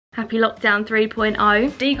Happy Lockdown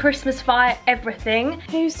 3.0. De-Christmasify everything.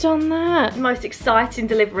 Who's done that? Most exciting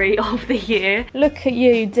delivery of the year. Look at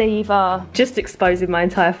you, diva. Just exposing my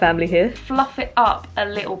entire family here. Fluff it up a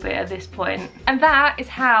little bit at this point. And that is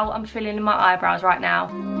how I'm feeling in my eyebrows right now.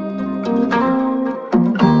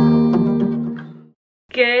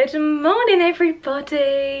 Good morning,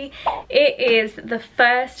 everybody. It is the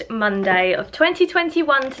first Monday of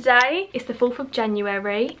 2021 today. It's the 4th of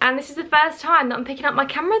January and this is the first time that I'm picking up my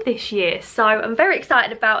camera this year, so I'm very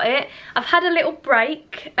excited about it. I've had a little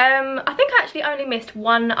break. I think I actually only missed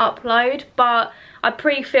one upload, but I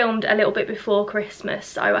pre-filmed a little bit before Christmas,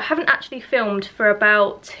 so I haven't actually filmed for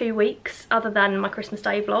about 2 weeks other than my Christmas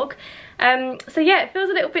Day vlog. So yeah, it feels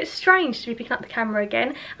a little bit strange to be picking up the camera again.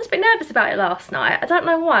 I was a bit nervous about it last night. I don't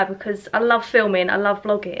know why, because I love filming, I love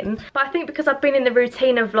vlogging. But I think because I've been in the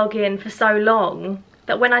routine of vlogging for so long,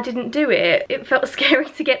 that when I didn't do it, it felt scary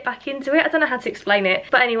to get back into it. I don't know how to explain it.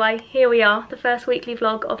 But anyway, here we are, the first weekly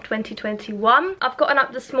vlog of 2021. I've gotten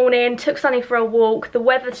up this morning, took Sunny for a walk. The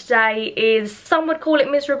weather today is, some would call it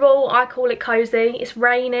miserable, I call it cozy. It's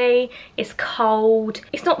rainy, it's cold.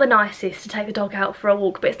 It's not the nicest to take the dog out for a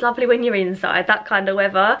walk, but it's lovely when you're inside, that kind of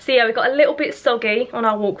weather. So yeah, we got a little bit soggy on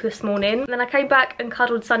our walk this morning. And then I came back and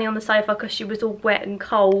cuddled Sunny on the sofa because she was all wet and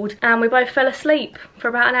cold. And we both fell asleep for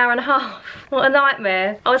about an hour and a half. What a nightmare.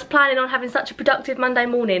 I was planning on having such a productive Monday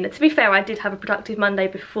morning. To be fair, I did have a productive Monday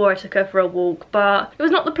before I took her for a walk, but it was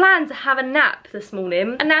not the plan to have a nap this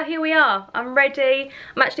morning. And now here we are. I'm ready.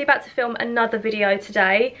 I'm actually about to film another video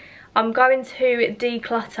today. I'm going to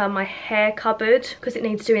declutter my hair cupboard because it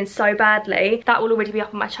needs doing so badly. That will already be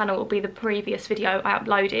up on my channel. It will be the previous video I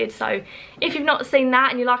uploaded. So if you've not seen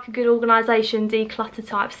that and you like a good organisation, declutter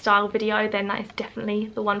type style video, then that is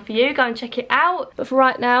definitely the one for you. Go and check it out. But for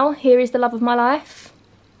right now, here is the love of my life.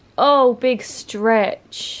 Oh, big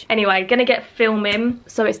stretch. Anyway, gonna get filming.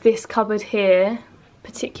 So it's this cupboard here,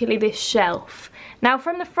 particularly this shelf. Now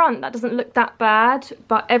from the front that doesn't look that bad,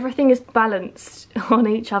 but everything is balanced on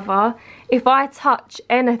each other. If I touch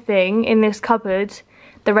anything in this cupboard,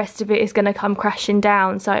 the rest of it is going to come crashing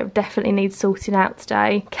down, so it definitely needs sorting out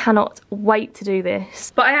today. Cannot wait to do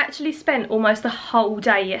this. But I actually spent almost the whole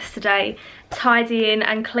day yesterday tidying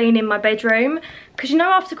and cleaning my bedroom, because you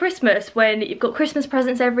know, after Christmas when you've got Christmas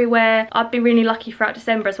presents everywhere, I've been really lucky throughout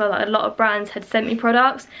December as well that a lot of brands had sent me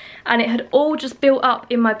products and it had all just built up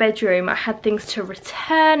in my bedroom. I had things to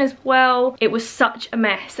return as well. It was such a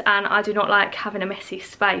mess and I do not like having a messy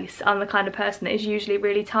space. I'm the kind of person that is usually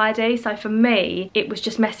really tidy, so for me it was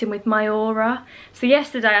just messing with my aura. So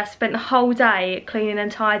yesterday I spent the whole day cleaning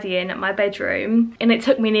and tidying at my bedroom and it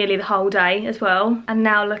took me nearly the whole day as well, and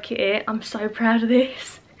now look at it. I'm so proud of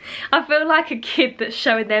this. I feel like a kid that's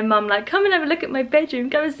showing their mum like, come and have a look at my bedroom,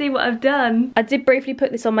 come and see what I've done. I did briefly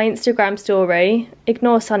put this on my Instagram story.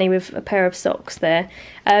 Ignore Sunny with a pair of socks there.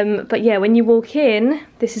 But yeah, when you walk in,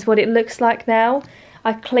 this is what it looks like now.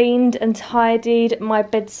 I cleaned and tidied my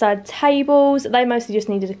bedside tables. They mostly just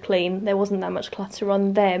needed a clean. There wasn't that much clutter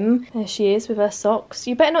on them. There she is with her socks.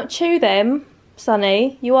 You better not chew them,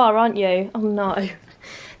 Sunny. You are, aren't you? Oh no.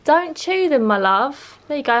 Don't chew them, my love.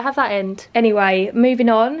 There you go, have that end. Anyway, moving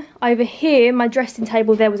on. Over here, my dressing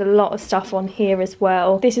table, there was a lot of stuff on here as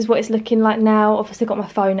well. This is what it's looking like now. Obviously got my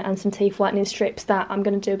phone and some teeth whitening strips that I'm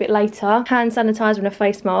going to do a bit later. Hand sanitizer and a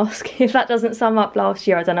face mask. If that doesn't sum up last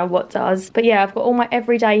year, I don't know what does. But yeah, I've got all my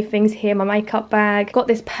everyday things here. My makeup bag. Got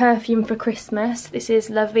this perfume for Christmas. This is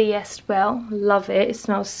La Vie Estelle. Love it. It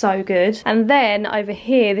smells so good. And then over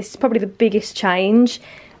here, this is probably the biggest change.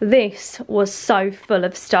 This was so full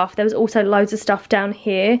of stuff. There was also loads of stuff down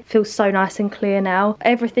here. Feels so nice and clear now.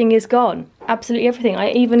 Everything is gone. Absolutely everything. I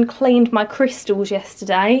even cleaned my crystals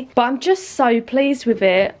yesterday, but I'm just so pleased with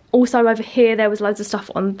it. Also over here there was loads of stuff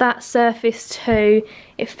on that surface too.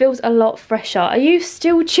 It feels a lot fresher. Are you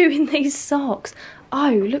still chewing these socks?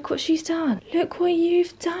 Oh, look what she's done. Look what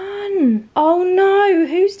you've done. Oh no,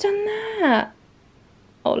 who's done that?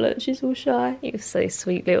 Oh look, she's all shy. You're so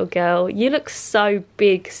sweet, little girl. You look so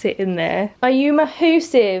big sitting there. Are you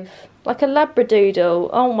mahoosive? Like a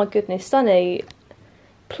labradoodle? Oh my goodness, Sunny.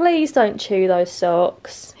 Please don't chew those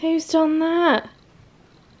socks. Who's done that?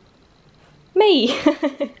 Me.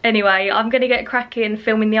 Anyway, I'm gonna get cracking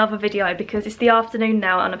filming the other video because it's the afternoon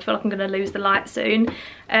now and I feel like I'm gonna lose the light soon.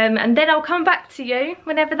 And then I'll come back to you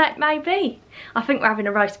whenever that may be. I think we're having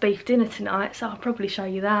a roast beef dinner tonight, so I'll probably show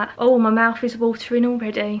you that. Oh, my mouth is watering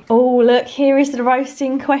already. Oh, look, here is the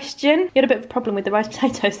roasting question. You had a bit of a problem with the roast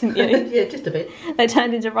potatoes, didn't you? Yeah, just a bit. They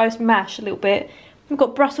turned into roast mash a little bit. We've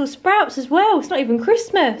got Brussels sprouts as well. It's not even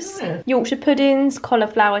Christmas. Yeah. Yorkshire puddings,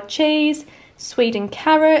 cauliflower cheese, Sweden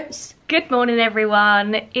carrots, Good morning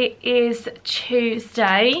everyone. It is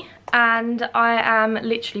Tuesday and I am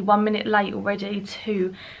literally 1 minute late already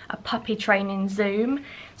to a puppy training Zoom.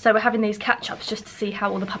 So we're having these catch-ups just to see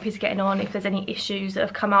how all the puppies are getting on, if there's any issues that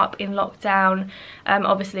have come up in lockdown.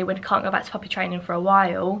 Obviously we can't go back to puppy training for a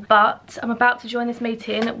while, but I'm about to join this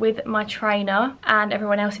meeting with my trainer and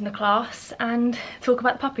everyone else in the class and talk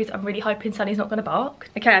about the puppies. I'm really hoping Sunny's not going to bark.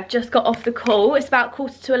 Okay, I've just got off the call. It's about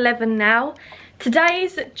 11:15 now.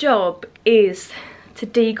 Today's job is to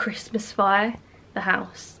de-Christmasify the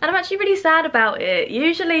house, and I'm actually really sad about it.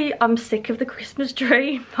 Usually I'm sick of the Christmas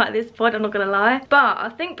tree by this point, I'm not gonna lie, but I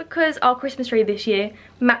think because our Christmas tree this year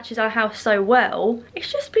matches our house so well,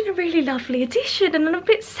 it's just been a really lovely addition and I'm a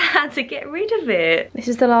bit sad to get rid of it. This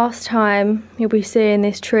is the last time you'll be seeing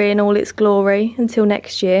this tree in all its glory until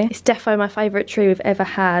next year. It's defo my favourite tree we've ever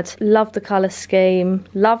had. Love the colour scheme,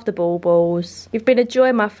 love the baubles. You've been a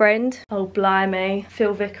joy, my friend. Oh blimey,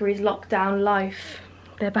 Phil Vickery's lockdown life,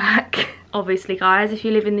 they're back. Obviously guys, if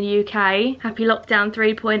you live in the UK, happy lockdown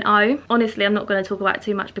 3.0. Honestly, I'm not going to talk about it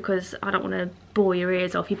too much because I don't want to bore your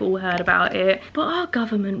ears off. You've all heard about it. But our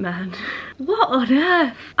government, man, what on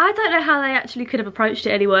earth? I don't know how they actually could have approached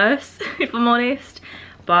it any worse, if I'm honest.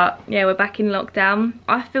 But yeah, we're back in lockdown.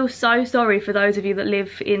 I feel so sorry for those of you that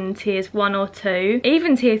live in tiers 1 or 2,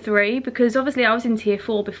 even tier 3, because obviously I was in tier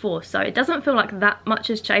 4 before, so it doesn't feel like that much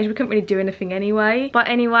has changed. We couldn't really do anything anyway. But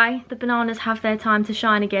anyway, the bananas have their time to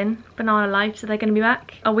shine again. Banana loaves, are they going to be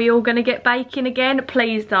back? Are we all going to get baking again?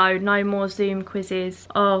 Please though, no more Zoom quizzes.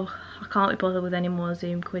 Oh, I can't be bothered with any more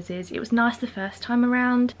Zoom quizzes. It was nice the first time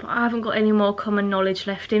around, but I haven't got any more common knowledge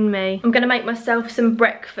left in me. I'm going to make myself some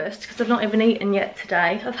breakfast because I've not even eaten yet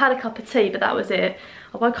today. I've had a cup of tea, but that was it.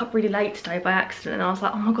 I woke up really late today by accident and I was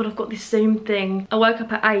like, oh my god, I've got this Zoom thing. I woke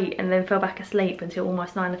up at 8 and then fell back asleep until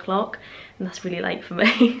almost 9 o'clock. And that's really late for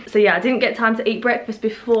me. So yeah, I didn't get time to eat breakfast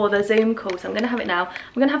before the Zoom call, so I'm gonna have it now.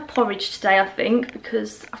 I'm gonna have porridge today, I think,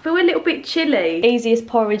 because I feel a little bit chilly. Easiest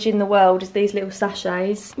porridge in the world is these little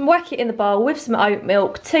sachets. Whack it in the bowl with some oat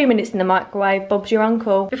milk, 2 minutes in the microwave, Bob's your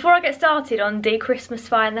uncle. Before I get started on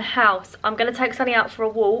de-Christmasifying the house, I'm gonna take Sunny out for a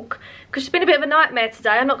walk, because she's been a bit of a nightmare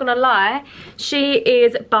today, I'm not gonna lie. She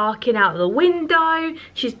is barking out the window,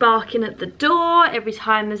 she's barking at the door every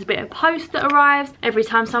time there's a bit of post that arrives, every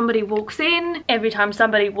time somebody walks in, every time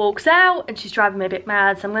somebody walks out, and she's driving me a bit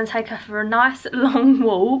mad. So I'm going to take her for a nice long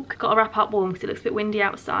walk. Got to wrap up warm because it looks a bit windy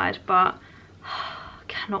outside, but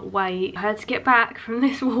cannot wait for her to get back from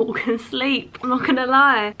this walk and sleep. I'm not gonna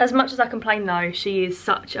lie. As much as I complain though, she is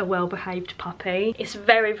such a well-behaved puppy. It's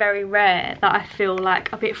very, very rare that I feel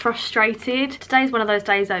like a bit frustrated. Today's one of those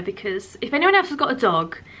days though, because if anyone else has got a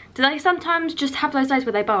dog, do they sometimes just have those days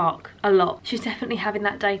where they bark a lot? She's definitely having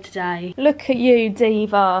that day today. Look at you,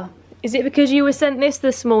 diva. Is it because you were sent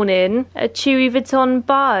this morning? A Chewy Vuitton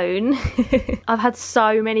bone? I've had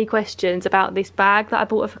so many questions about this bag that I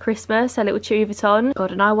bought her for Christmas, her little Chewy Vuitton.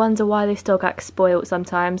 God, and I wonder why this dog acts spoiled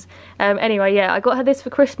sometimes. Anyway, yeah, I got her this for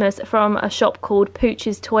Christmas from a shop called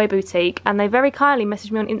Pooch's Toy Boutique, and they very kindly messaged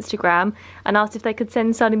me on Instagram and asked if they could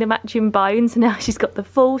send Sunny the matching bones, and now she's got the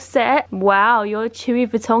full set. Wow, your Chewy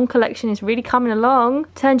Vuitton collection is really coming along.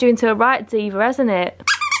 Turned you into a right diva, hasn't it?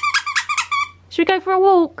 Should we go for a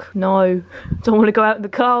walk? No, don't want to go out in the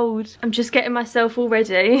cold. I'm just getting myself all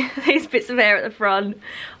ready. These bits of hair at the front.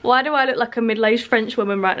 Why do I look like a middle-aged French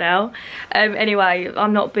woman right now? Anyway,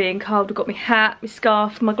 I'm not being cold. I've got my hat, my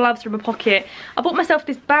scarf, my gloves are in my pocket. I bought myself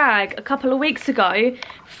this bag a couple of weeks ago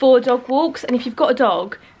for dog walks, and if you've got a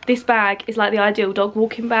dog, this bag is like the ideal dog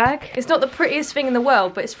walking bag. It's not the prettiest thing in the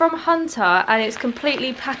world, but it's from Hunter and it's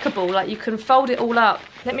completely packable. Like, you can fold it all up.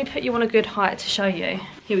 Let me put you on a good height to show you.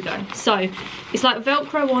 Here we go. So it's like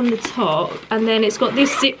Velcro on the top, and then it's got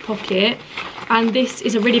this zip pocket, and this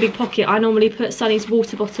is a really big pocket. I normally put Sunny's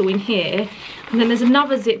water bottle in here, and then there's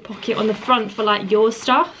another zip pocket on the front for like your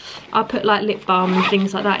stuff. I put like lip balm and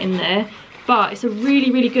things like that in there. But it's a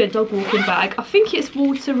really, really good dog walking bag. I think it's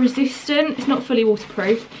water resistant. It's not fully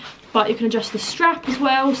waterproof, but you can adjust the strap as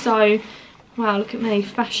well. So, wow, look at me,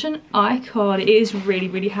 fashion icon. It is really,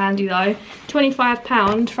 really handy though.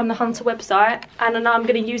 £25 from the Hunter website, and I know I'm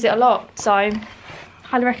going to use it a lot. So,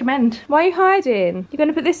 highly recommend. Why are you hiding? You're going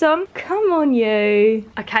to put this on? Come on, you.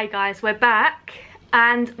 Okay, guys, we're back.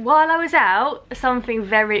 And while I was out, something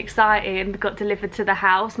very exciting got delivered to the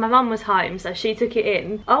house. My mum was home, so she took it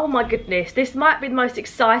in. Oh my goodness, this might be the most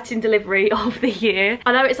exciting delivery of the year.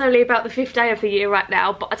 I know it's only about the 5th day of the year right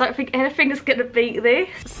now, but I don't think anything is gonna beat this.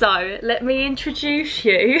 So let me introduce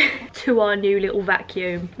you to our new little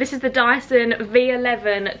vacuum. This is the Dyson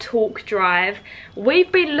V11 Torque Drive.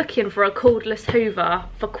 We've been looking for a cordless Hoover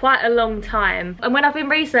for quite a long time, and when I've been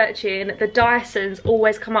researching, the Dysons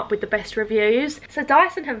always come up with the best reviews. So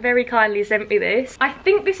Dyson have very kindly sent me this. I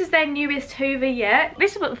think this is their newest Hoover yet.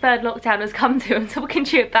 This is what the 3rd lockdown has come to. I'm talking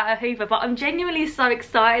to you about a Hoover, but I'm genuinely so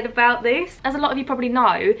excited about this. As a lot of you probably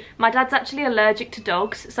know, my dad's actually allergic to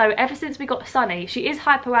dogs, so ever since we got Sunny, she is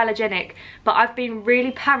hypoallergenic, but I've been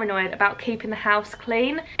really paranoid about keeping the house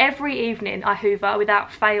clean. Every evening I Hoover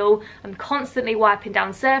without fail. I'm constantly wiping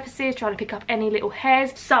down surfaces, trying to pick up any little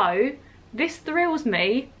hairs. So this thrills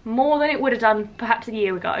me more than it would have done perhaps a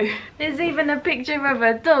year ago. There's even a picture of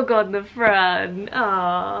a dog on the front.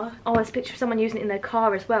 Aww. Oh, there's a picture of someone using it in their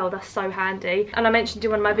car as well. That's so handy. And I mentioned in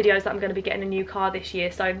one of my videos that I'm going to be getting a new car this year,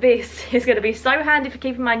 so this is going to be so handy for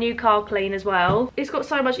keeping my new car clean as well. It's got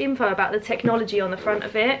so much info about the technology on the front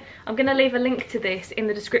of it. I'm going to leave a link to this in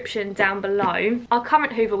the description down below. Our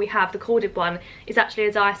current Hoover we have, the corded one, is actually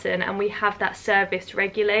a Dyson, and we have that serviced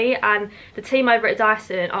regularly, and the team over at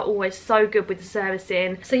Dyson are always so good with the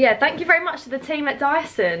servicing. So yeah, thank you very much to the team at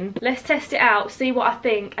Dyson. Let's test it out, see what I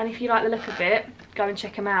think, and if you like the look of it, go and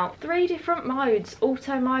check them out. 3 different modes: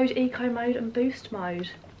 auto mode, eco mode and boost mode.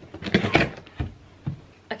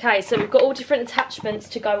 Okay, so we've got all different attachments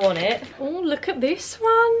to go on it. Oh, look at this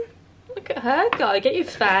one. Look at her go. Get your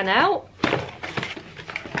fan out.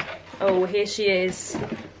 Oh, here she is.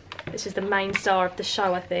 This is the main star of the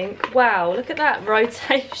show, I think. Wow, look at that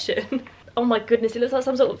rotation. Oh my goodness, it looks like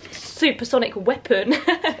some sort of supersonic weapon.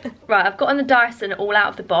 Right, I've gotten the Dyson all out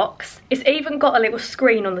of the box. It's even got a little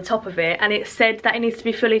screen on the top of it, and it said that it needs to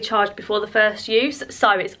be fully charged before the first use.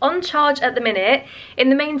 So it's on charge at the minute. In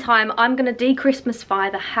the meantime, I'm going to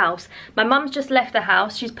de-Christmasify the house. My mum's just left the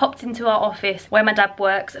house. She's popped into our office where my dad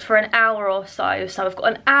works for an hour or so. So I've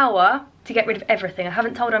got an hour to get rid of everything. I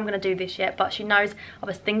haven't told her I'm going to do this yet, but she knows I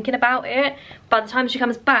was thinking about it. By the time she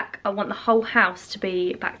comes back, I want the whole house to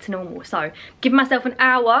be back to normal. So give myself an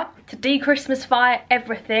hour to de-Christmasify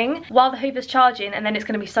everything while the Hoover's charging, and then it's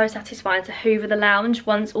going to be so satisfying to Hoover the lounge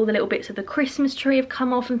once all the little bits of the Christmas tree have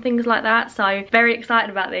come off and things like that. So very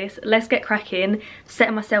excited about this. Let's get cracking.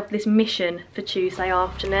 Setting myself this mission for Tuesday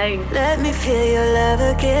afternoon. Let me feel your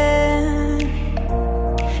love again,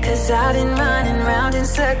 'cause I've been running round in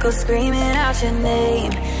circles screaming out your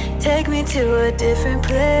name. Take me to a different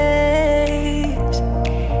place,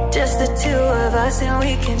 just the 2 of us, and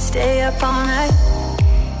we can stay up all night,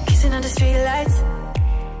 kissing under street lights,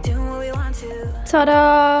 doing what we want to.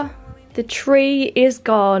 Ta-da! The tree is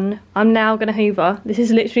gone. I'm now gonna Hoover. This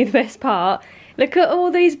is literally the best part. Look at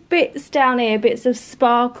all these bits down here, bits of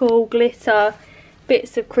sparkle, glitter,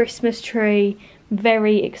 bits of Christmas tree.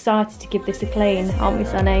 Very excited to give this a clean, aren't we,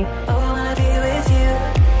 Sunny? Oh, I wanna be with you.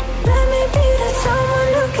 Let me be that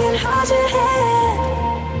someone who can hold your hand.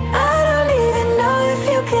 I don't even know if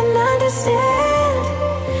you can understand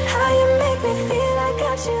how you make me feel. I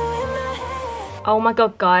got you in my head. Oh my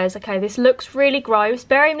god, guys. Okay, this looks really gross.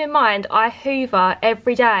 Bearing in mind, I Hoover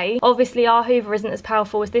every day. Obviously, our Hoover isn't as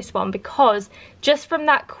powerful as this one, because just from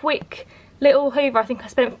that quick little Hoover, I think I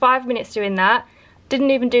spent 5 minutes doing that.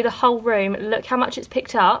 Didn't even do the whole room. Look how much it's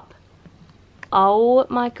picked up. Oh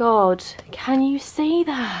my god. Can you see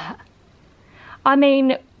that? I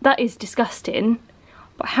mean, that is disgusting.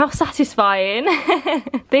 But how satisfying.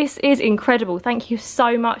 This is incredible. Thank you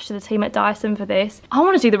so much to the team at Dyson for this. I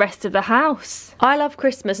want to do the rest of the house. I love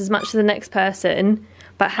Christmas as much as the next person.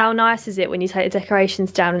 But how nice is it when you take the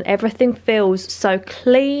decorations down and everything feels so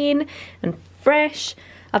clean and fresh.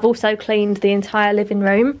 I've also cleaned the entire living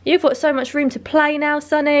room. You've got so much room to play now,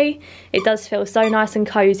 Sunny. It does feel so nice and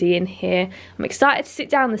cosy in here. I'm excited to sit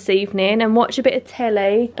down this evening and watch a bit of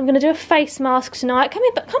telly. I'm going to do a face mask tonight. Come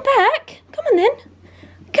back. Come on then.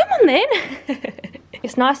 Come on then.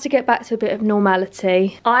 It's nice to get back to a bit of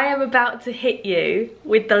normality. I am about to hit you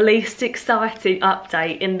with the least exciting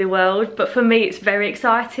update in the world, but for me it's very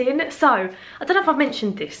exciting. So, I don't know if I've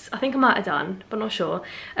mentioned this. I think I might have done, but not sure.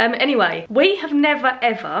 Anyway, we have never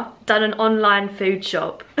ever done an online food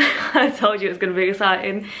shop. I told you it was going to be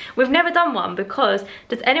exciting. We've never done one because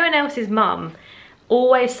does anyone else's mum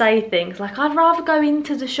always say things like, I'd rather go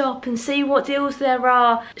into the shop and see what deals there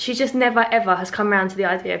are. She just never ever has come around to the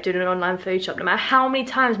idea of doing an online food shop. No matter how many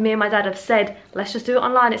times me and my dad have said, let's just do it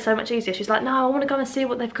online, it's so much easier. She's like, no, I want to go and see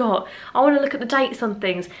what they've got. I want to look at the dates on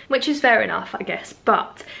things, which is fair enough, I guess.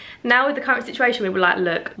 But Now with the current situation, we were like,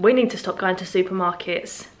 look, we need to stop going to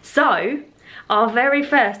supermarkets. So our very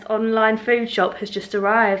first online food shop has just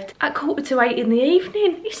arrived at 7:45 in the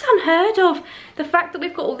evening. It's unheard of. The fact that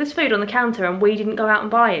we've got all this food on the counter and we didn't go out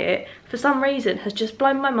and buy it, for some reason, has just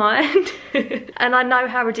blown my mind. And I know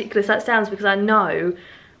how ridiculous that sounds because I know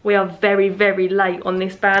we are very, very late on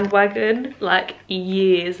this bandwagon, like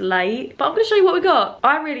years late. But I'm gonna show you what we got.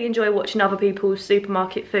 I really enjoy watching other people's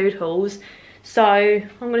supermarket food hauls, so I'm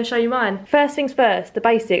going to show you mine. First things first, the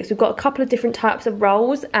basics. We've got a couple of different types of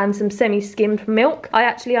rolls and some semi-skimmed milk. I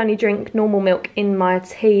actually only drink normal milk in my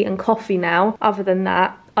tea and coffee now. Other than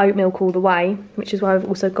that, oat milk all the way, which is why I've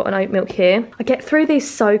also got an oat milk here. I get through these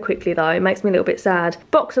so quickly though, it makes me a little bit sad.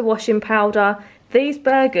 Box of washing powder. These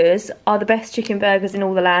burgers are the best chicken burgers in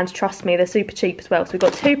all the land, trust me, they're super cheap as well. So we've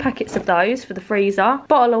got 2 packets of those for the freezer.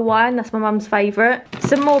 Bottle of wine, that's my mum's favourite.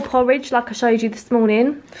 Some more porridge, like I showed you this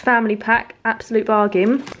morning. Family pack, absolute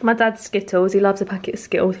bargain. My dad's Skittles, he loves a packet of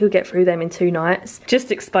Skittles, he'll get through them in 2 nights.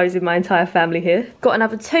 Just exposing my entire family here. Got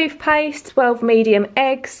another toothpaste, 12 medium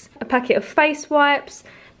eggs, a packet of face wipes.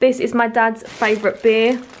 This is my dad's favourite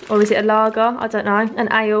beer, or is it a lager? I don't know.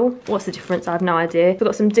 An ale. What's the difference? I have no idea. We've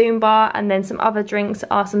got some Doom Bar, and then some other drinks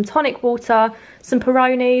are some tonic water, some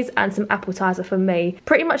Peronis, and some appetiser for me.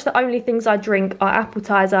 Pretty much the only things I drink are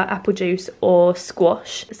appetiser, apple juice, or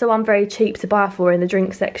squash. So I'm very cheap to buy for in the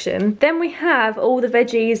drink section. Then we have all the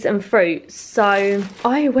veggies and fruits. So,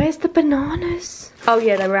 oh, where's the bananas? Oh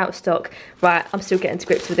yeah, they were out of stock. Right, I'm still getting to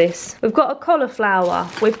grips with this. We've got a cauliflower,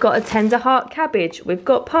 we've got a tender heart cabbage, we've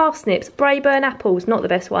got parsnips, Braeburn apples, not the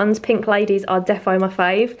best ones. Pink ladies are defo my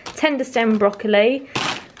fave. Tender stem broccoli,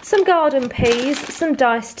 some garden peas, some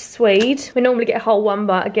diced swede. We normally get a whole one,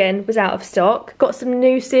 but again, was out of stock. Got some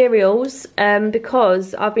new cereals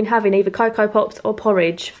because I've been having either Cocoa Pops or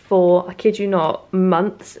porridge for, I kid you not,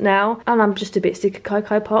 months now. And I'm just a bit sick of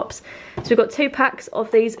Cocoa Pops. So we've got 2 packs of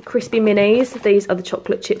these crispy minis. These are the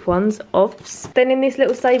chocolate chip ones, offs. Then in this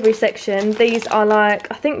little savoury section, these are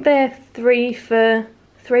like, I think they're 3 for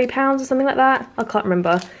 £3 or something like that. I can't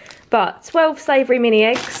remember. But 12 savoury mini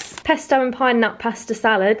eggs, pesto and pine nut pasta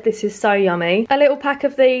salad. This is so yummy. A little pack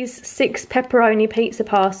of these 6 pepperoni pizza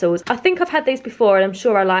parcels. I think I've had these before and I'm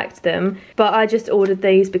sure I liked them, but I just ordered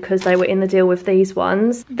these because they were in the deal with these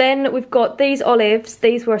ones. Then we've got these olives.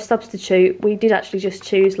 These were a substitute. We did actually just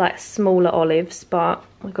choose like smaller olives, but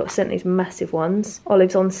I got sent these massive ones.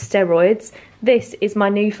 Olives on steroids. This is my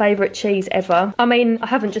new favourite cheese ever. I mean, I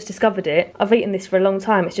haven't just discovered it. I've eaten this for a long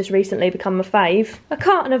time. It's just recently become my fave. A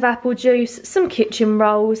carton of apple juice, some kitchen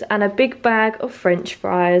rolls, and a big bag of French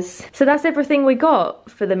fries. So that's everything we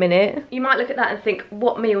got for the minute. You might look at that and think,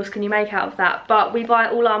 what meals can you make out of that? But we buy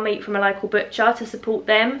all our meat from a local butcher to support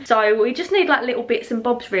them. So we just need like little bits and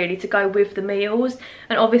bobs really to go with the meals.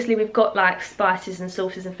 And obviously we've got like spices and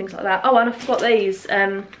sauces and things like that. Oh, and I forgot these.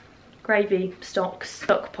 Gravy stock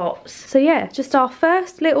pots. So yeah, just our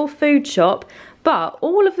first little food shop, but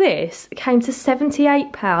all of this came to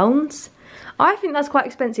 £78. I think that's quite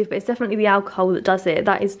expensive, but it's definitely the alcohol that does it.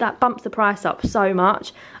 That bumps the price up so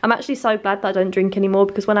much. I'm actually so glad that I don't drink anymore,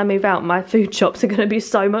 because when I move out, my food shops are going to be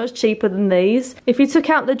so much cheaper than these. If you took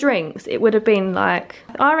out the drinks, it would have been like,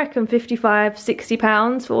 I reckon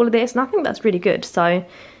 £55–60 for all of this, and I think that's really good. So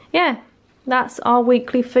yeah, that's our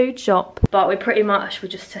weekly food shop. But we're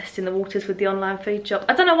just testing the waters with the online food shop.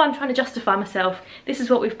 I don't know why I'm trying to justify myself. This is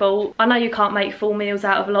what we've bought. I know you can't make full meals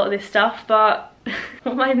out of a lot of this stuff, but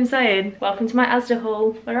what am I even saying? Welcome to my Asda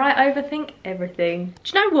haul, where I overthink everything.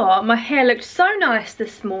 Do you know what? My hair looked so nice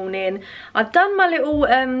this morning. I've done my little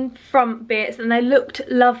front bits and they looked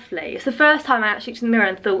lovely. It's the first time I actually looked in the mirror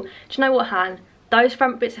and thought, do you know what, Han? Those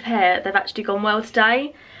front bits of hair, they've actually gone well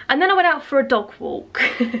today. And then I went out for a dog walk.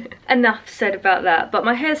 Enough said about that. But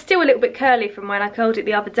my hair's still a little bit curly from when I curled it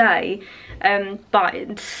the other day. But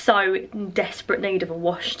it's so in desperate need of a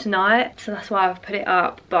wash tonight. So that's why I've put it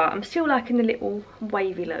up. But I'm still liking the little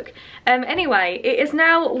wavy look. Anyway, it is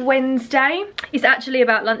now Wednesday. It's actually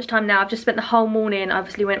about lunchtime now. I've just spent the whole morning. I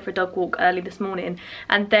obviously went for a dog walk early this morning.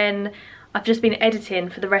 And then I've just been editing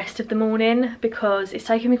for the rest of the morning because it's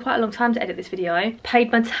taken me quite a long time to edit this video. Paid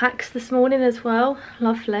my tax this morning as well.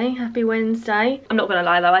 Lovely. Happy Wednesday. I'm not gonna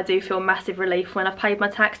lie though, I do feel massive relief when I've paid my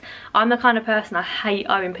tax. I'm the kind of person, I hate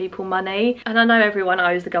owing people money. And I know everyone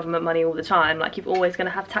owes the government money all the time. Like, you're always gonna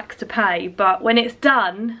have tax to pay. But when it's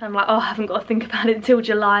done, I'm like, oh, I haven't got to think about it until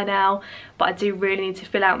July now. But I do really need to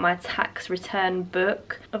fill out my tax return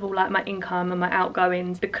book of all like my income and my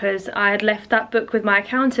outgoings, because I had left that book with my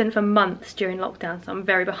accountant for months months during lockdown, so I'm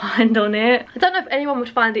very behind on it. I don't know if anyone would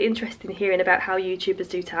find it interesting hearing about how YouTubers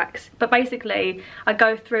do tax, but basically I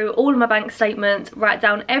go through all of my bank statements, write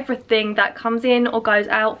down everything that comes in or goes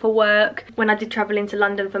out for work, when I did travel into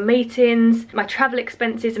London for meetings, my travel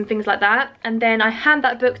expenses and things like that, and then I hand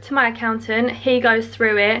that book to my accountant. He goes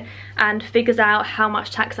through it and figures out how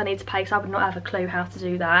much tax I need to pay, because I would not have a clue how to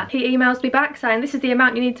do that. He emails me back saying this is the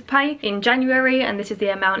amount you need to pay in January and this is the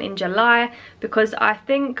amount in July, because I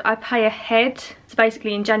think I pay ahead. So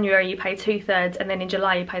basically in January you pay 2/3 and then in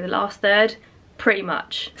July you pay the last third. Pretty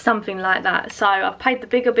much, something like that. So I've paid the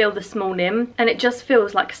bigger bill this morning and it just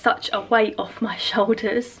feels like such a weight off my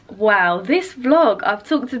shoulders. Wow, this vlog, I've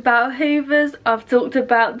talked about Hoovers, I've talked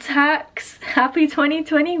about tax. Happy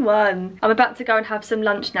 2021. I'm about to go and have some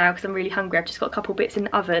lunch now because I'm really hungry. I've just got a couple bits in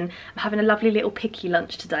the oven. I'm having a lovely little picky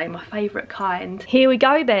lunch today, my favourite kind. Here we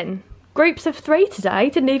go then. Groups of 3 today.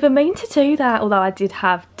 Didn't even mean to do that, although I did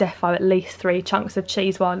have defo at least 3 chunks of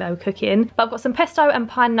cheese while they were cooking. But I've got some pesto and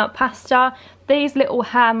pine nut pasta. These little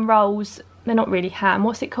ham rolls, they're not really ham,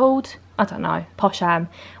 what's it called? I don't know, posh ham.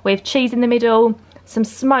 With cheese in the middle, some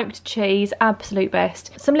smoked cheese, absolute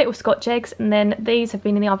best. Some little Scotch eggs, and then these have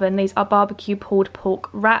been in the oven. These are barbecue pulled pork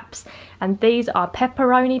wraps, and these are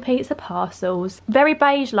pepperoni pizza parcels. Very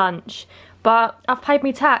beige lunch. But I've paid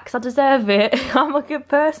me tax, I deserve it. I'm a good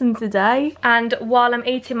person today. And while I'm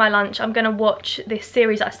eating my lunch, I'm gonna watch this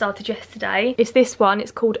series I started yesterday. It's this one,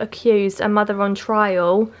 it's called Accused, a Mother on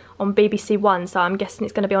Trial on BBC One, so I'm guessing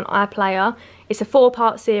it's gonna be on iPlayer. It's a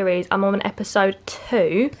 4-part series, I'm on episode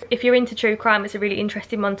 2. If you're into true crime, it's a really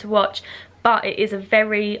interesting one to watch. But it is a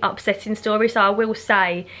very upsetting story, so I will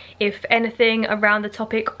say if anything around the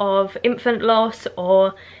topic of infant loss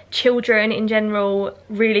or children in general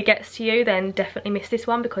really gets to you, then definitely miss this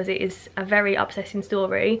one because it is a very upsetting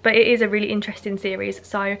story. But it is a really interesting series,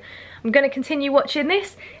 so I'm going to continue watching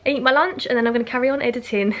this, eat my lunch, and then I'm going to carry on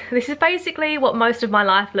editing. This is basically what most of my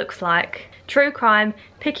life looks like. True crime,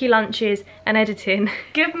 picky lunches, and editing.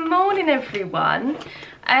 Good morning, everyone.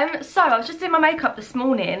 So I was just doing my makeup this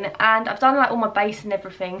morning and I've done like all my base and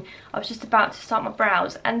everything. I was just about to start my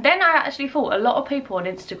brows, and then I actually thought a lot of people on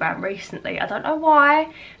Instagram recently, I don't know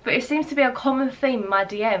why, but it seems to be a common theme in my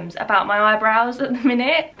DMs about my eyebrows at the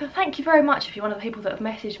minute. But thank you very much if you're one of the people that have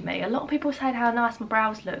messaged me. A lot of people said how nice my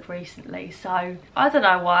brows look recently, so I don't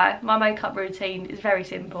know why. My makeup routine is very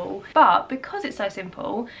simple, but because it's so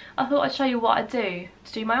simple, I thought I'd show you what I do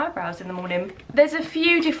to do my eyebrows in the morning. There's a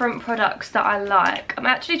few different products that I like. I'm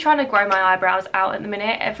actually trying to grow my eyebrows out at the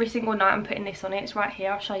minute. Every single night I'm putting this on it. It's right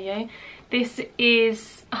here, I'll show you. This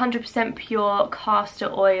is 100% pure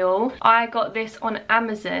castor oil. I got this on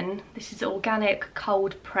Amazon. This is organic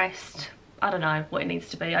cold pressed. I don't know what it needs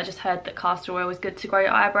to be. I just heard that castor oil is good to grow your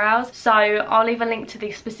eyebrows. So I'll leave a link to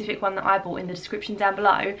the specific one that I bought in the description down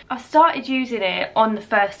below. I started using it on the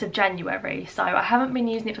 1st of January, so I haven't been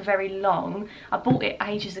using it for very long. I bought it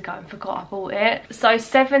ages ago and forgot I bought it. So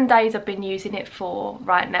 7 days I've been using it for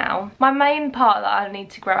right now. My main part that I need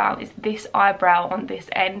to grow out is this eyebrow on this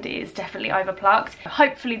end. It is definitely overplucked.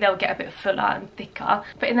 Hopefully they'll get a bit fuller and thicker.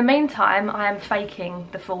 But in the meantime, I am faking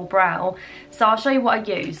the full brow. So I'll show you what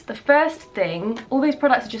I use. The first thing, all these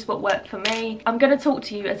products are just what work for me. I'm going to talk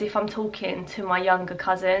to you as if I'm talking to my younger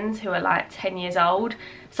cousins who are like 10 years old.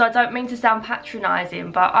 So I don't mean to sound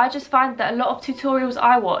patronising, but I just find that a lot of tutorials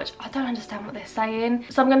I watch, I don't understand what they're saying.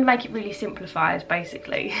 So I'm going to make it really simplified,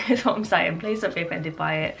 basically, is what I'm saying. Please don't be offended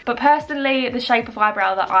by it. But personally, the shape of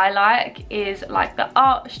eyebrow that I like is like the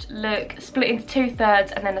arched look, split into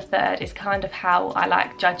 2/3 and then a third is kind of how I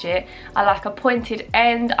like judge it. I like a pointed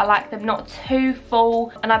end, I like them not too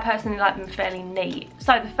full, and I personally like them fairly neat.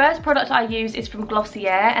 So the first product I use is from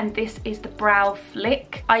Glossier, and this is the Brow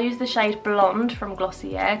Flick. I use the shade Blonde from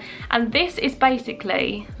Glossier. And this is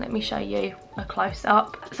basically, let me show you a close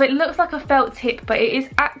up. So it looks like a felt tip, but it is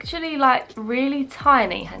actually like really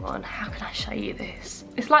tiny. Hang on, how can I show you this?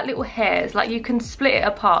 It's like little hairs, like you can split it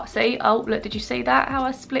apart. See? Oh, look, did you see that? How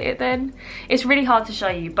I split it then? It's really hard to show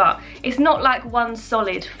you, but it's not like one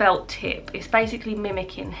solid felt tip. It's basically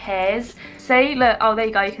mimicking hairs. See? Look, oh, there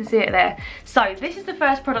you go, you can see it there. So this is the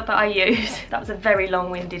first product that I use. That was a very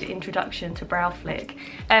long-winded introduction to Brow Flick.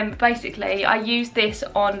 Basically, I use this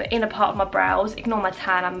on the inner part of my brows. Ignore my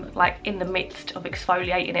tan, I'm like in the midst of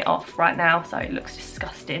exfoliating it off right now, so it looks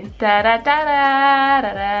disgusting. Da da da da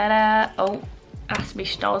da da da. Oh, that's me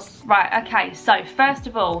schnoz. Right, okay, so first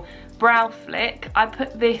of all, Brow Flick. I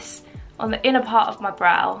put this on the inner part of my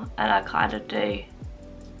brow and I kind of do,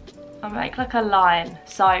 I make like a line.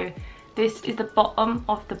 So this is the bottom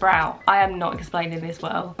of the brow. I am not explaining this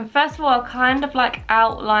well. And first of all, I'll kind of like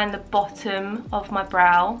outline the bottom of my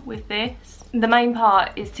brow with this. The main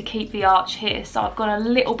part is to keep the arch here, so I've gone a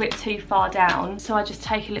little bit too far down, so I just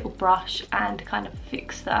take a little brush and kind of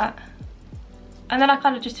fix that. And then I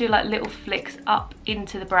kind of just do like little flicks up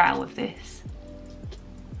into the brow with this.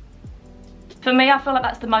 For me, I feel like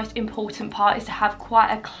that's the most important part, is to have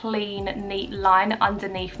quite a clean, neat line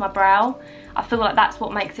underneath my brow. I feel like that's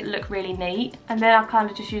what makes it look really neat. And then I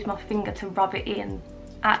kind of just use my finger to rub it in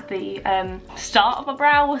at the start of my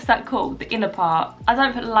brow. What's that called? The inner part. I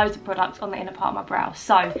don't put loads of product on the inner part of my brow.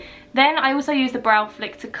 So then I also use the brow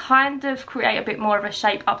flick to kind of create a bit more of a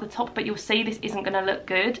shape up the top, but you'll see this isn't going to look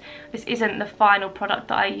good. This isn't the final product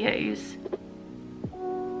that I use.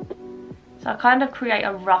 So I kind of create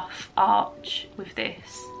a rough arch with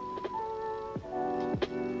this.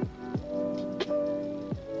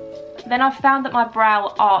 Then I've found that my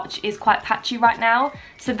brow arch is quite patchy right now.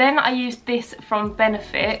 So then I use this from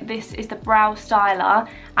Benefit. This is the brow styler,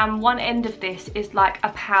 and one end of this is like a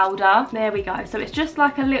powder. There we go. So it's just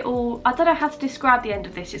like a little, I don't know how to describe the end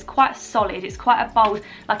of this. It's quite solid, it's quite a bold,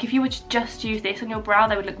 like if you were to just use this on your brow,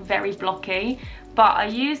 they would look very blocky. But I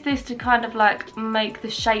use this to kind of like make the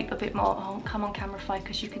shape a bit more, oh come on camera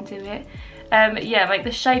focus, you can do it. Yeah, make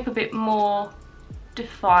the shape a bit more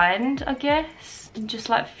defined, I guess. And just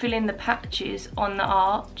like fill in the patches on the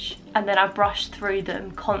arch, and then I brush through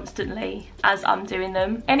them constantly as I'm doing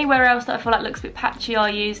them. Anywhere else that I feel like looks a bit patchy,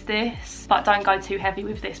 I'll use this, but don't go too heavy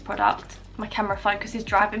with this product. My camera focus is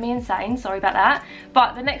driving me insane, sorry about that.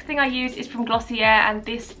 But the next thing I use is from Glossier, and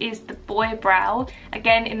this is the Boy Brow,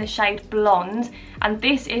 again in the shade Blonde, and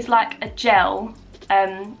this is like a gel,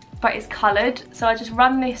 but it's coloured. So I just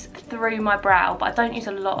run this through my brow, but I don't use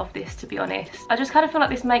a lot of this, to be honest. I just kind of feel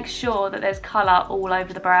like this makes sure that there's colour all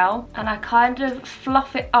over the brow, and I kind of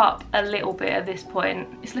fluff it up a little bit at this point.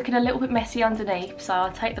 It's looking a little bit messy underneath, so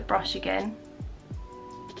I'll take the brush again.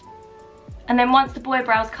 And then once the Boy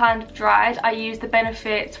Brow's kind of dried, I use the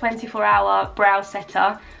Benefit 24-hour brow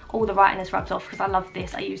setter. All the writing is rubbed off because I love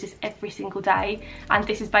this. I use this every single day, and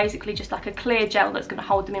this is basically just like a clear gel that's going to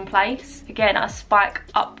hold them in place. Again, I spike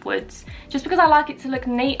upwards just because I like it to look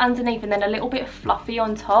neat underneath and then a little bit fluffy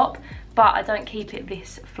on top, but I don't keep it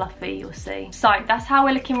this fluffy, you'll see. So that's how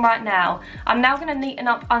we're looking right now. I'm now going to neaten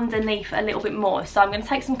up underneath a little bit more, so I'm going to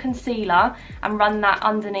take some concealer and run that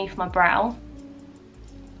underneath my brow.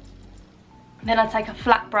 Then I take a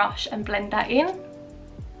flat brush and blend that in.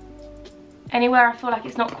 Anywhere I feel like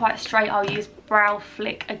it's not quite straight, I'll use brow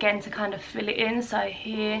flick again to kind of fill it in. So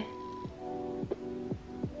here.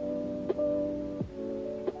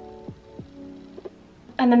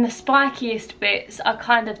 And then the spikiest bits, I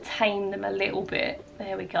kind of tame them a little bit.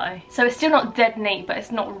 There we go. So it's still not dead neat, but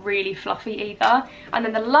it's not really fluffy either. And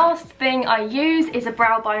then the last thing I use is a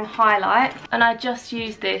brow bone highlight. And I just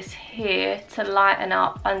use this here to lighten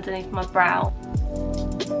up underneath my brow.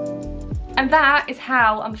 And that is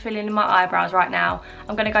how I'm filling in my eyebrows right now.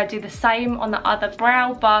 I'm going to go do the same on the other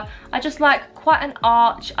brow, but I just like quite an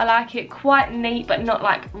arch. I like it quite neat, but not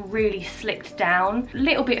like really slicked down. A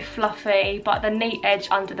little bit fluffy, but the neat edge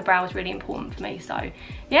under the brow is really important for me. So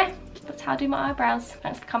yeah, that's how I do my eyebrows.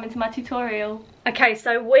 Thanks for coming to my tutorial. Okay,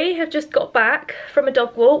 so we have just got back from a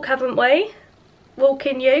dog walk, haven't we?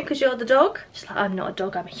 Walking you, because you're the dog. Just like, I'm not a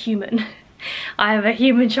dog, I'm a human. I am a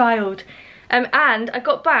human child. And I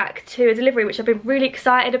got back to a delivery which I've been really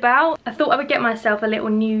excited about. I thought I would get myself a little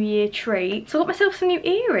New Year treat. So I got myself some new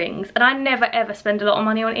earrings. And I never ever spend a lot of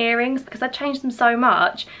money on earrings because I changed them so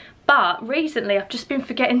much. But recently I've just been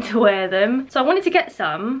forgetting to wear them. So I wanted to get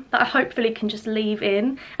some that I hopefully can just leave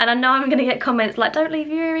in. And I know I'm going to get comments like, don't leave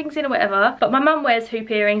your earrings in or whatever. But my mum wears hoop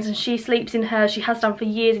earrings and she sleeps in hers. She has done for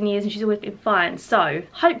years and years and she's always been fine. So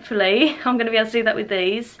hopefully I'm going to be able to do that with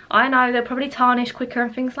these. I know they'll probably tarnish quicker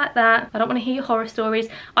and things like that. I don't want to hear your horror stories.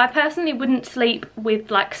 I personally wouldn't sleep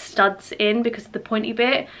with like studs in because of the pointy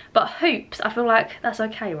bit. But hoops, I feel like that's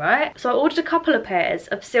okay, right? So I ordered a couple of pairs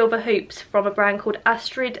of silver hoops from a brand called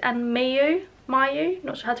Astrid and Mayu,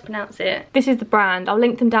 not sure how to pronounce it. This is the brand, I'll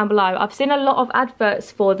link them down below. I've seen a lot of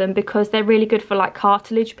adverts for them because they're really good for like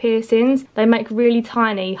cartilage piercings. They make really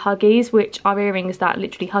tiny huggies, which are earrings that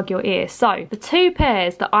literally hug your ear. So the two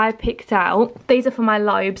pairs that I picked out, these are for my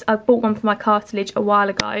lobes. I bought one for my cartilage a while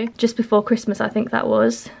ago, just before Christmas I think that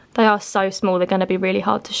was. They are so small, they're going to be really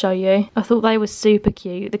hard to show you. I thought they were super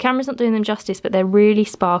cute. The camera's not doing them justice, but they're really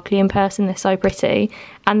sparkly in person. They're so pretty.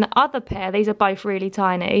 And the other pair, these are both really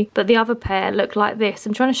tiny, but the other pair look like this.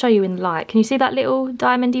 I'm trying to show you in light. Can you see that little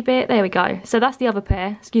diamondy bit? There we go. So that's the other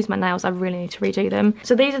pair. Excuse my nails, I really need to redo them.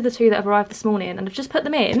 So these are the two that have arrived this morning, and I've just put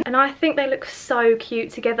them in. And I think they look so cute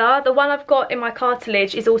together. The one I've got in my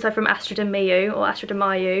cartilage is also from Astrid and Mayu, or Astrid and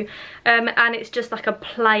Mayu. And it's just like a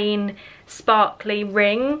plain sparkly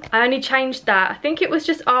ring. I only changed that, I think it was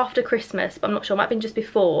just after Christmas, but I'm not sure, it might have been just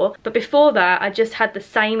before. But before that I just had the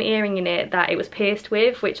same earring in it that it was pierced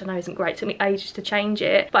with, which I know isn't great, it took me ages to change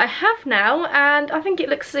it, but I have now and I think it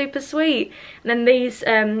looks super sweet. And then these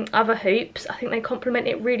other hoops, I think they complement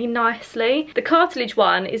it really nicely. The cartilage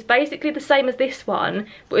one is basically the same as this one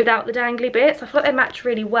but without the dangly bits. I feel like they match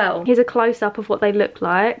really well. Here's a close-up of what they look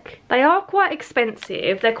like. They are quite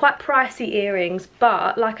expensive, they're quite pricey earrings,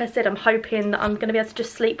 but like I said, I'm hoping that I'm going to be able to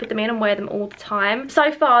just sleep with them in and wear them all the time.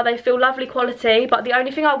 So far they feel lovely quality, but the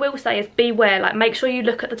only thing I will say is beware, like make sure you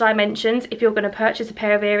look at the dimensions if you're going to purchase a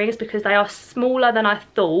pair of earrings, because they are smaller than I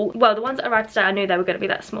thought. Well, the ones that arrived today I knew they were going to be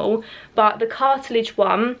that small, but the cartilage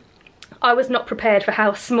one, I was not prepared for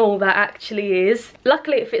how small that actually is.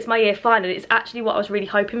 Luckily it fits my ear fine and it's actually what I was really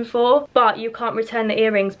hoping for, but you can't return the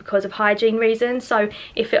earrings because of hygiene reasons, so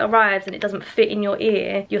if it arrives and it doesn't fit in your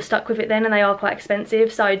ear, you're stuck with it then, and they are quite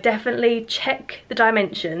expensive, so definitely check the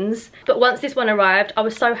dimensions. But once this one arrived, I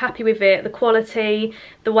was so happy with it, the quality,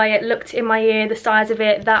 the way it looked in my ear, the size of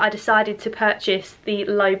it, that I decided to purchase the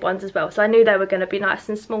lobe ones as well. So I knew they were going to be nice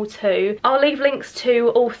and small too. I'll leave links to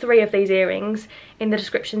all 3 of these earrings in the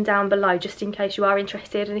description down below, just in case you are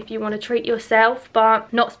interested and if you want to treat yourself,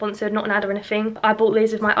 but not sponsored, not an ad or anything. I bought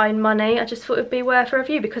these with my own money. I just thought it would be worth a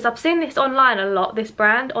review because I've seen this online a lot, this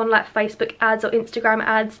brand, on like Facebook ads or Instagram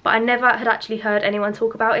ads, but I never had actually heard anyone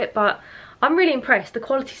talk about it. But I'm really impressed. The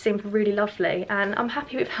quality seemed really lovely and I'm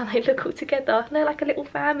happy with how they look all together. They're like a little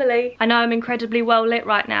family. I know I'm incredibly well lit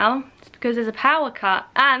right now. It's because there's a power cut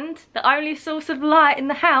and the only source of light in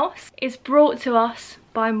the house is brought to us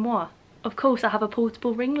by moi. Of course I have a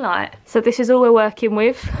portable ring light. So this is all we're working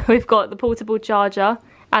with. We've got the portable charger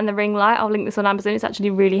and the ring light. I'll link this on Amazon, it's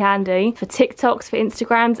actually really handy for TikToks, for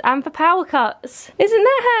Instagrams and for power cuts. Isn't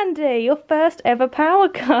that handy? Your first ever power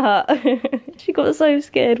cut. She got so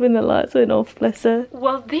scared when the lights went off, bless her.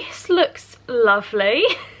 Well, this looks lovely.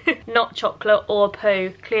 Not chocolate or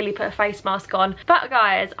poo. Clearly put a face mask on. But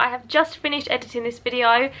guys, I have just finished editing this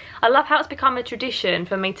video. I love how it's become a tradition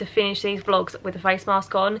for me to finish these vlogs with a face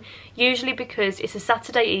mask on. Usually because it's a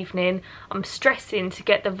Saturday evening, I'm stressing to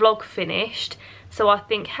get the vlog finished. So I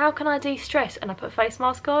think, how can I de-stress? And I put a face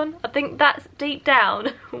mask on. I think that's deep down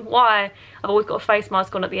why I've always got a face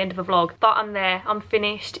mask on at the end of a vlog. But I'm there, I'm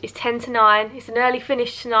finished. It's 10 to 9. It's an early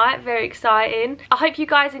finish tonight, very exciting. I hope you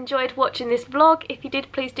guys enjoyed watching this vlog. If you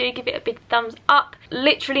did, please do give it a big thumbs up.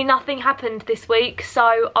 Literally nothing happened this week,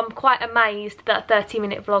 so I'm quite amazed that a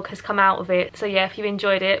 30-minute vlog has come out of it. So yeah, if you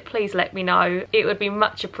enjoyed it, please let me know. It would be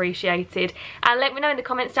much appreciated. And let me know in the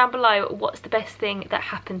comments down below what's the best thing that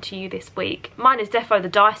happened to you this week. Mine is defo the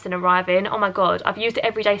Dyson arriving. Oh my god, I've used it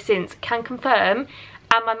every day since, can confirm,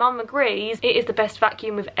 and my mum agrees it is the best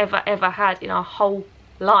vacuum we've ever had in our whole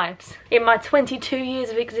lives. In my 22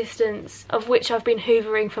 years of existence, of which I've been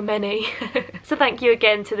hoovering for many. So thank you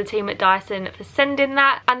again to the team at Dyson for sending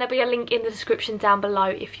that, and there'll be a link in the description down below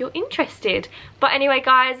if you're interested. But anyway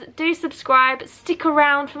guys, do subscribe, stick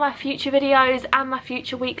around for my future videos and my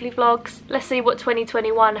future weekly vlogs. Let's see what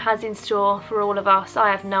 2021 has in store for all of us.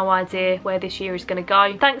 I have no idea where this year is going to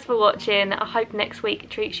go. Thanks for watching. I hope next week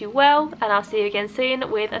treats you well, and I'll see you again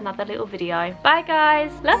soon with another little video. Bye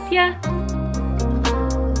guys, love ya.